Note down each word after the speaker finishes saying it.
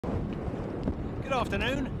Good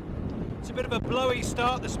afternoon. It's a bit of a blowy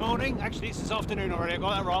start this morning. Actually, it's this afternoon already, I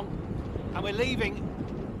got that wrong. And we're leaving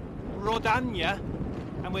Rodanya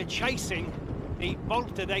and we're chasing the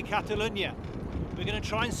Volta de Catalunya. We're going to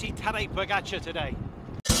try and see Tadej Pogacar today.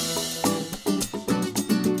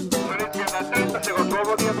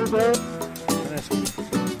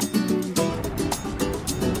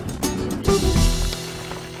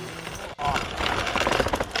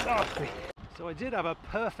 So I did have a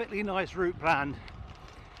perfectly nice route planned,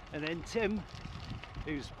 and then Tim,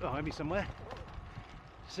 who's behind me somewhere,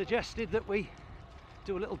 suggested that we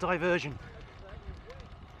do a little diversion.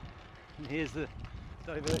 And here's the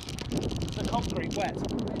diversion. It's the concrete wet.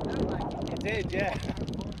 It did, yeah.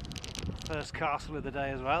 First castle of the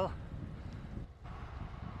day as well.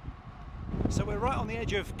 So we're right on the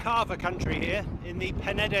edge of Cava country here in the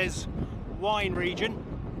Penedès wine region.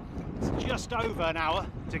 It's just over an hour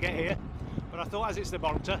to get here, but I thought as it's the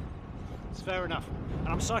Volta, it's fair enough. And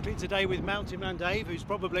I'm cycling today with Mountain Man Dave, who's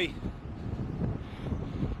probably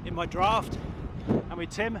in my draft, and with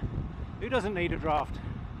Tim, who doesn't need a draft,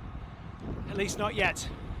 at least not yet.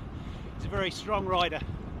 He's a very strong rider,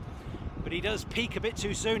 but he does peak a bit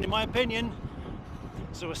too soon in my opinion,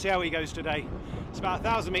 so we'll see how he goes today. It's about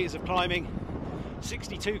 1,000 metres of climbing,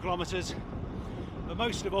 62 kilometres, but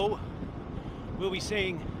most of all we'll be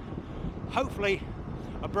seeing hopefully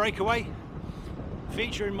a breakaway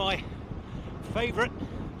featuring my favourite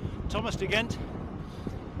Thomas De Gendt,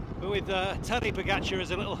 but with Tadej Pogacar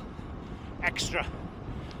as a little extra.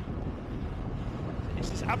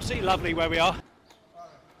 This is absolutely lovely where we are.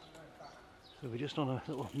 So we're just on a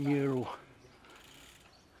little mural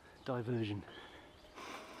diversion,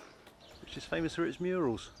 which is famous for its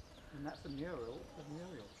murals. And that's a mural of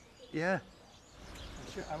murals. Yeah.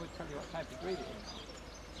 I would tell you what type of breed it is.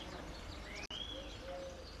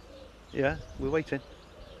 Yeah, we're waiting.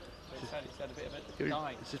 So it's had a bit of a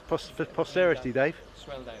dye. This is for posterity, Dave.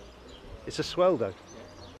 Swelldale. It's a Sweldo.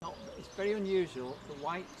 Yeah. It's very unusual, the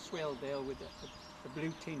white Swelldale with the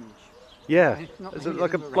blue tinge. Yeah, it's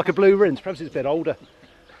like a blue rinse. Perhaps it's a bit older.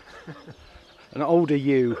 An older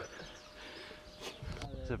ewe.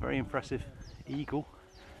 It's a very impressive eagle.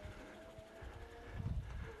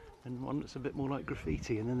 And one that's a bit more like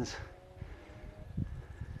graffiti, and then there's...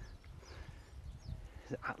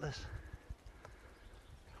 Is it Atlas?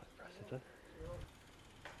 Quite impressive though.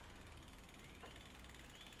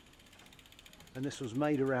 And this was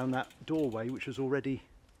made around that doorway which was already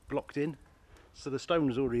blocked in. So the stone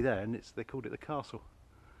was already there, and they called it the castle.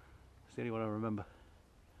 It's the only one I remember.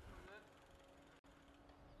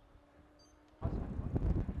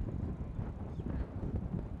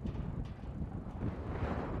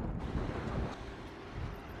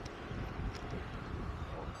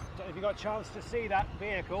 So if you got a chance to see that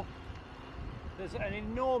vehicle, there's an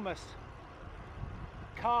enormous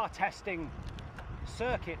car testing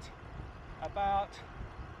circuit about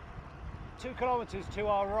 2 kilometres to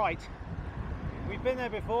our right. We've been there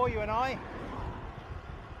before, you and I,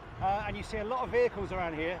 and you see a lot of vehicles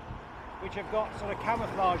around here which have got sort of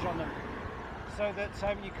camouflage on them, so that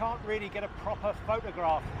you can't really get a proper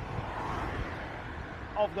photograph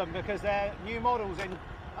of them because they're new models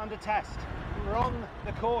under test. We're on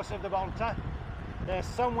the course of the Volta. They're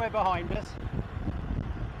somewhere behind us.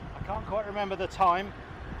 I can't quite remember the time,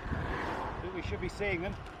 but we should be seeing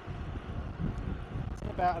them. It's in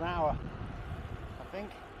about an hour, I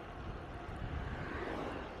think.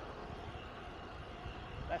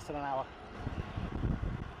 Less than an hour.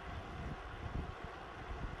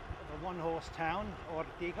 The one-horse town,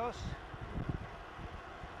 Ortigos.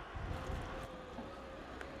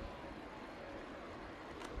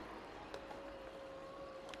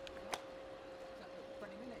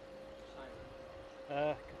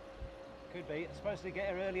 Could be. It's supposed to get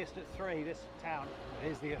here earliest at 3, this town.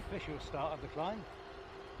 Here's the official start of the climb.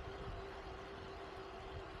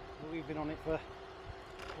 We've been on it for a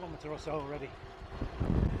kilometre or so already.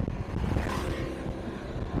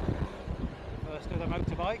 First of the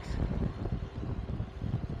motorbikes.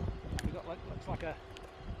 We've got looks like a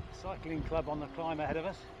cycling club on the climb ahead of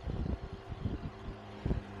us.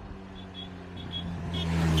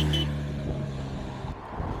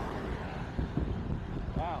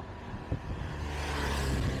 Wow.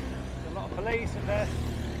 There's a lot of police, and they're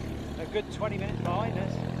a good 20 minutes behind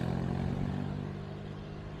us.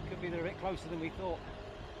 Could be they're a bit closer than we thought.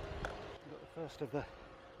 We've got the first of the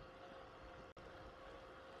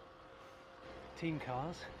team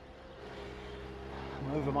cars.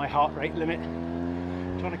 I'm over my heart rate limit,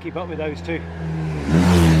 trying to keep up with those two. So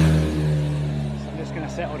I'm just going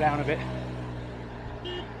to settle down a bit.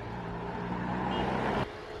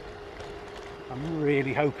 I'm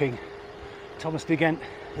really hoping Thomas De Gendt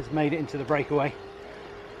has made it into the breakaway.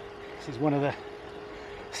 This is one of the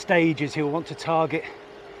stages he'll want to target.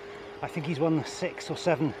 I think he's won 6 or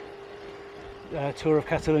 7 Tour of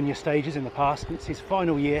Catalunya stages in the past. It's his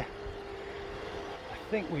final year. I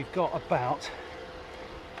think we've got about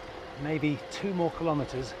maybe 2 more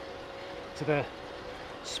kilometres to the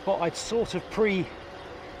spot I'd sort of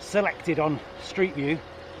pre-selected on Street View,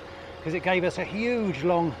 because it gave us a huge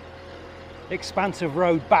long expansive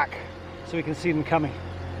road back so we can see them coming.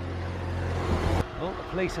 Well, the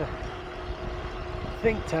police are, I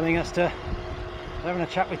think, telling us to having a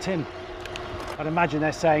chat with Tim. I'd imagine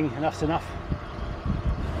they're saying enough's enough.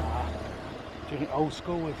 Doing it old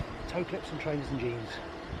school with toe clips and trainers and jeans.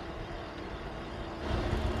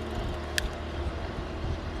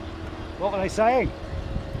 What were they saying?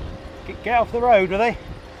 Get off the road, were they?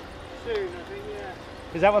 Soon, I think,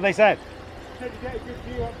 yeah. Is that what they said? Said you get a good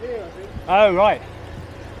view up here, I think. Oh, right.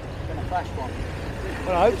 Gonna flash one.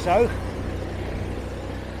 Well, I hope so.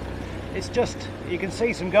 It's just, you can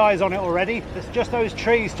see some guys on it already. There's just those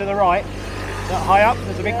trees to the right, that high up,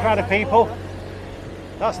 there's a big crowd of people.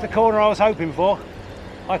 That's the corner I was hoping for.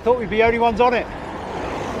 I thought we'd be the only ones on it.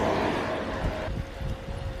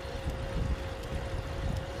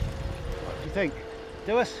 What do you think?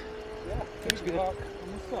 Do us? Yeah, looks good. On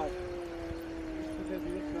this side.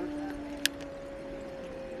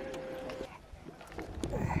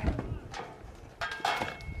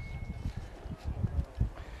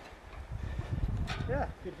 Yeah,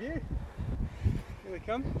 good view. Here we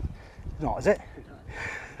come. Not, is it?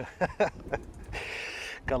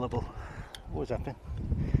 Gullible. Always happening.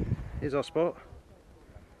 Here's our spot.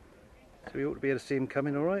 So we ought to be able to see him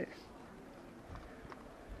coming all right.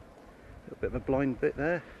 A little bit of a blind bit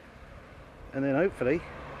there. And then hopefully,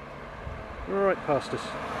 right past us.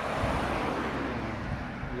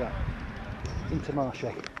 Look at that.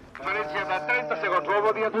 Intermarché. Differenza da 30 secondi,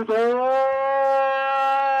 uomo via tutto.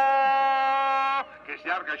 Che si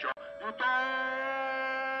arca ciò. Tutto.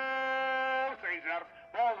 Cesar.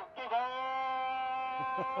 Tutto.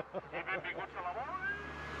 E ben corso lavoro.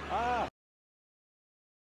 Ah.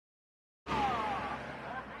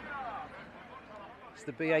 It's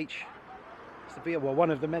the BH. It's the well,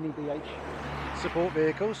 one of the many BH support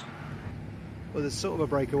vehicles. Well, there's sort of a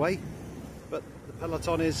breakaway, but the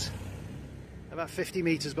peloton is about 50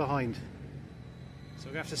 metres behind. So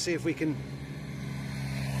we're going to have to see if we can...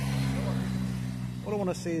 What I want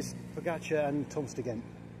to see is Pogacar and Thomas De Gendt.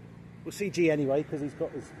 We'll see G anyway, because he's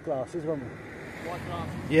got his glasses, won't we? White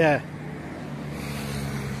glasses. Yeah.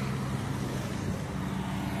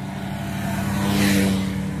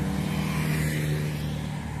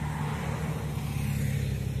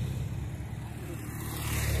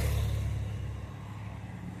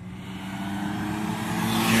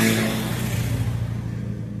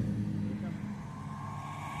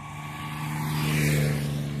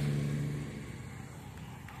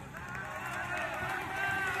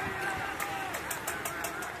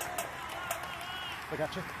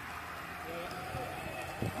 Pogacar.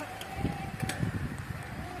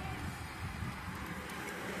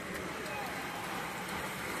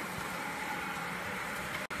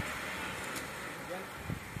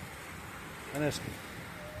 And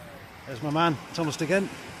there's my man, Thomas De Gendt.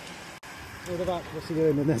 Near the back, what's he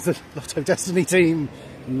doing? And there's the Lotto Destiny team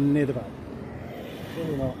near the back.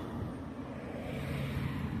 Surely not.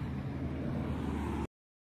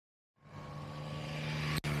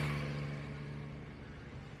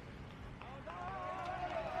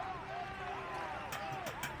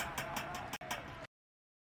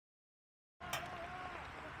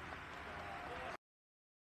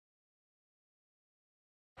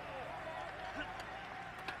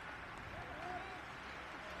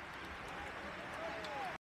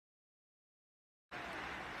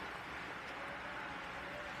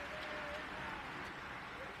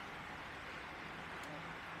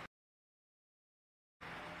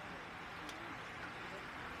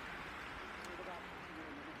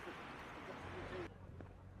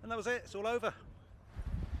 And that was it, it's all over.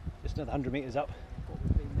 Just another 100 metres up.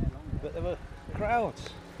 But there were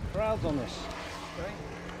crowds on this.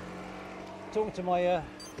 Talking to my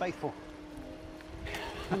faithful.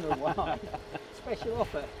 I don't know why. Special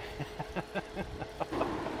offer.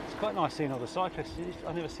 It's quite nice seeing all the cyclists.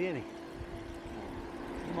 I never see any.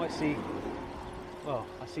 You might see, well,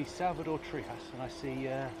 I see Salvador Trijas and I see,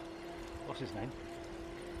 what's his name?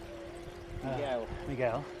 Miguel.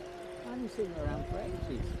 Miguel. I haven't seen him around for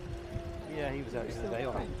ages. Yeah, he was out the other day,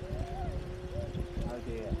 wasn't he? Oh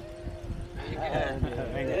dear.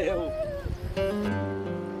 Hello.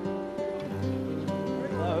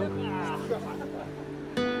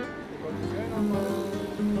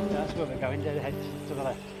 That's where we're going, dead ahead to the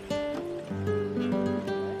left.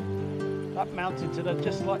 That mountain to the,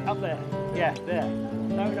 just like up there. Yeah, there.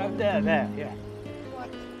 No, there, yeah.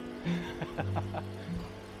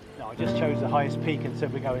 No, I just chose the highest peak and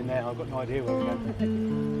said we're going there. I've got no idea where we're going.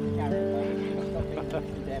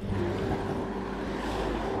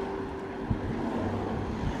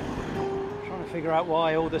 Trying to figure out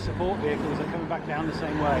why all the support vehicles are coming back down the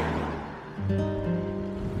same way. It's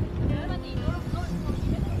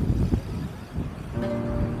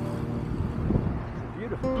a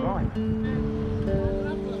beautiful climb.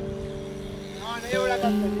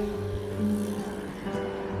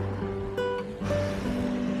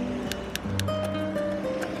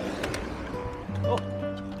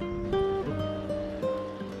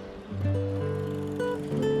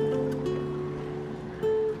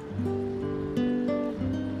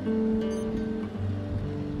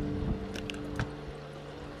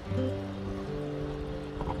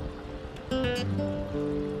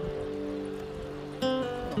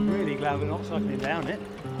 I'm really glad we're not cycling down it.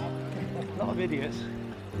 A lot of idiots.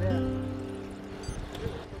 Yeah.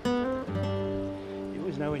 You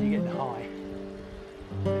always know when you're getting high.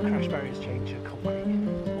 The crash barriers change to concrete.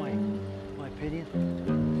 That's my opinion.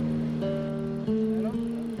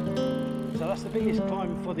 So that's the biggest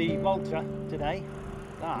climb for the Volta today.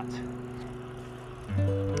 That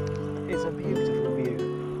is a beautiful view.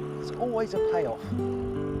 There's always a payoff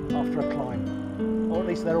after a climb, or at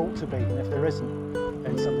least there ought to be, and if there isn't,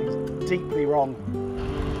 then something's deeply wrong.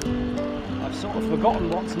 I've sort of forgotten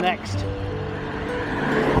what's next.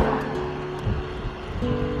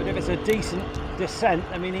 But if it's a decent descent,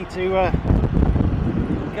 then we need to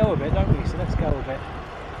go a bit, don't we? So let's go a bit.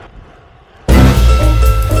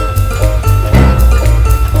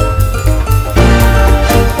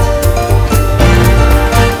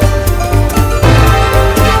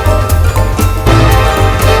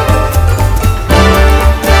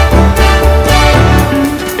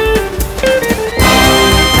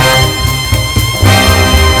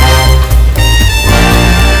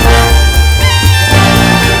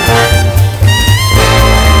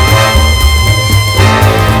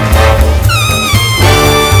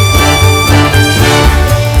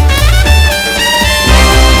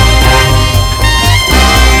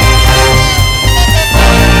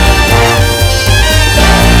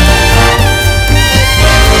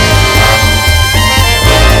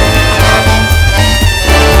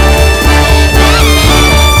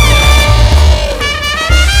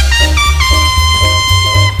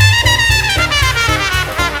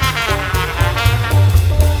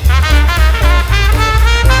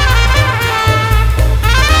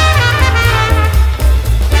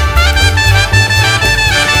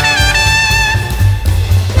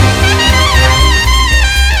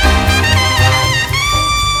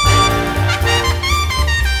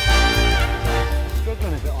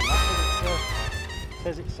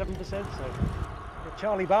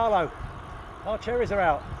 Charlie Barlow, our cherries are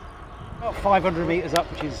out. About 500 metres up,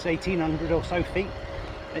 which is 1800 or so feet.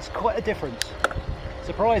 It's quite a difference.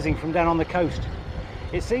 Surprising from down on the coast.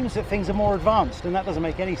 It seems that things are more advanced, and that doesn't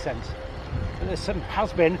make any sense. But there's some,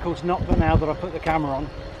 has been, of course not now that I put the camera on,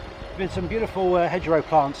 there's been some beautiful hedgerow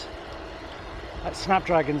plants, like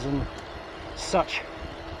snapdragons and such.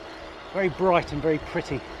 Very bright and very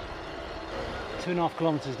pretty. 2.5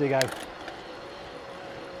 kilometres to go.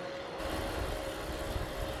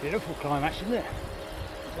 Beautiful climb actually, isn't it?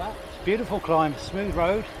 It's a beautiful climb, smooth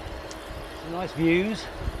road, some nice views,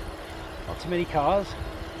 lots of mini cars.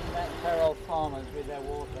 That feral farmers with their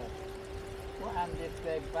water. What happens if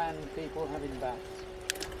they ban people having baths?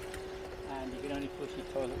 And you can only flush your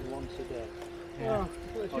toilet once a day. Yeah.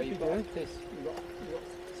 Well, you've got this, you've got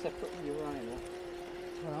separate urinal.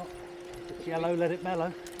 Well, if it's yellow, let it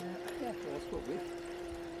mellow. Yeah, well, that's what we.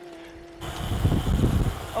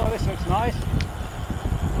 Oh, this looks nice.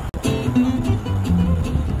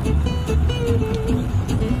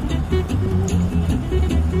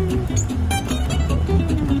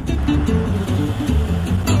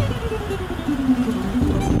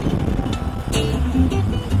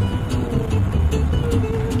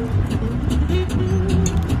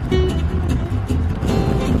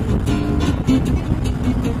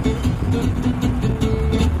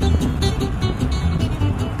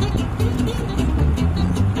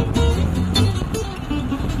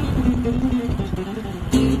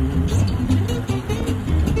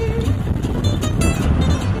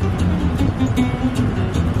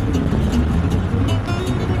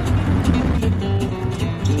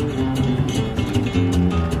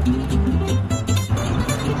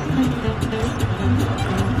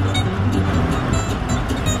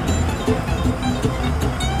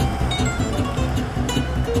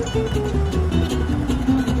 We're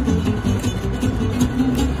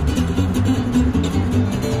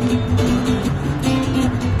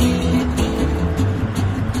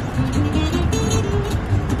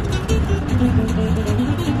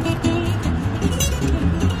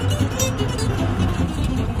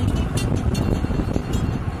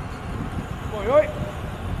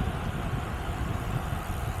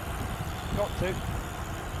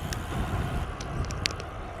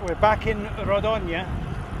back in Rodogna,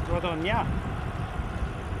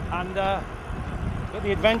 and but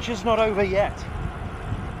the adventure's not over yet.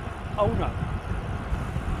 Oh no.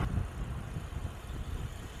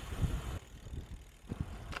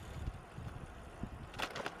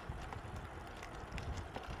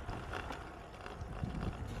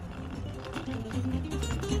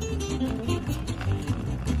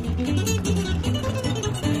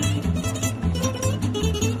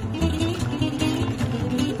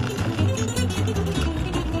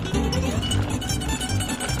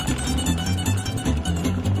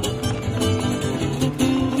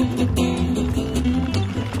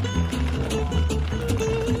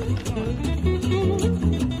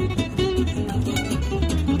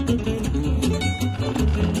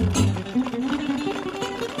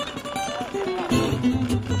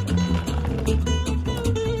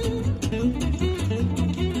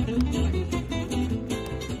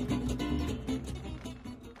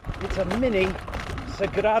 It's a mini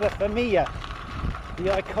Sagrada Familia, the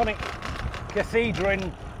iconic cathedral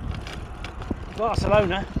in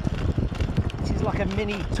Barcelona. It is like a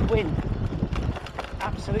mini twin,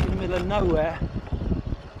 absolutely in the middle of nowhere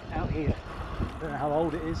out here. Don't know how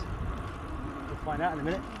old it is, we'll find out in a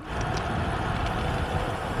minute.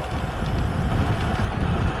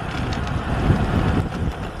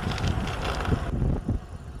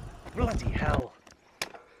 Bloody hell.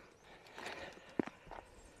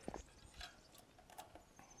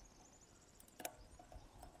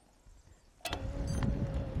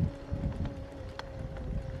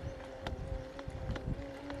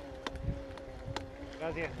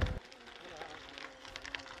 Gracias.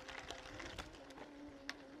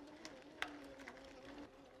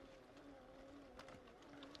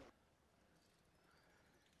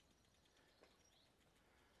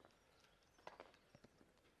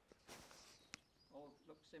 All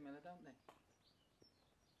look similar, don't they?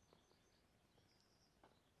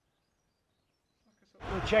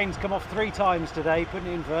 The chain's come off 3 times today, putting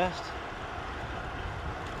it in first.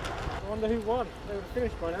 I wonder who won. They would have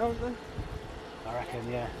finished by now, wouldn't they? I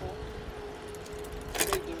reckon, yeah.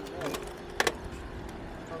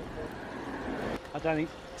 I don't think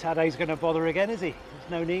Tadej's going to bother again, is he? There's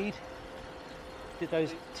no need. Did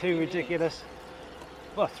those 2 ridiculous,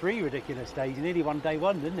 well, 3 ridiculous days. He nearly won day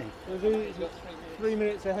 1, didn't he? Was he 3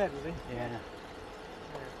 minutes ahead, was he? Yeah.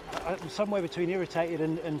 I'm somewhere between irritated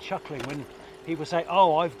and chuckling when people say,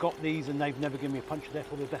 oh, I've got these and they've never given me a punch,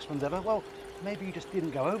 therefore they're the best ones ever. Well, maybe you just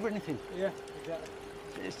didn't go over anything. Yeah, exactly.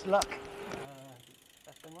 It's luck.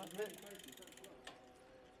 That's the right bit.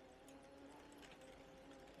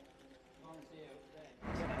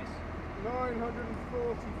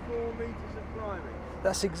 944 metres of climbing.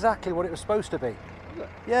 That's exactly what it was supposed to be.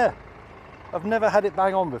 Yeah. I've never had it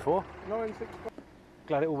bang on before. 965.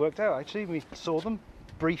 Glad it all worked out actually. We saw them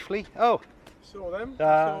briefly. Oh. Saw them. We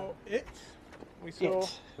saw it. We saw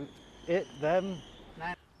it, them.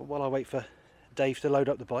 Well, while I wait for Dave to load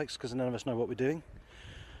up the bikes, because none of us know what we're doing,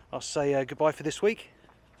 I'll say goodbye for this week.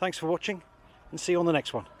 Thanks for watching and see you on the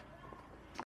next one.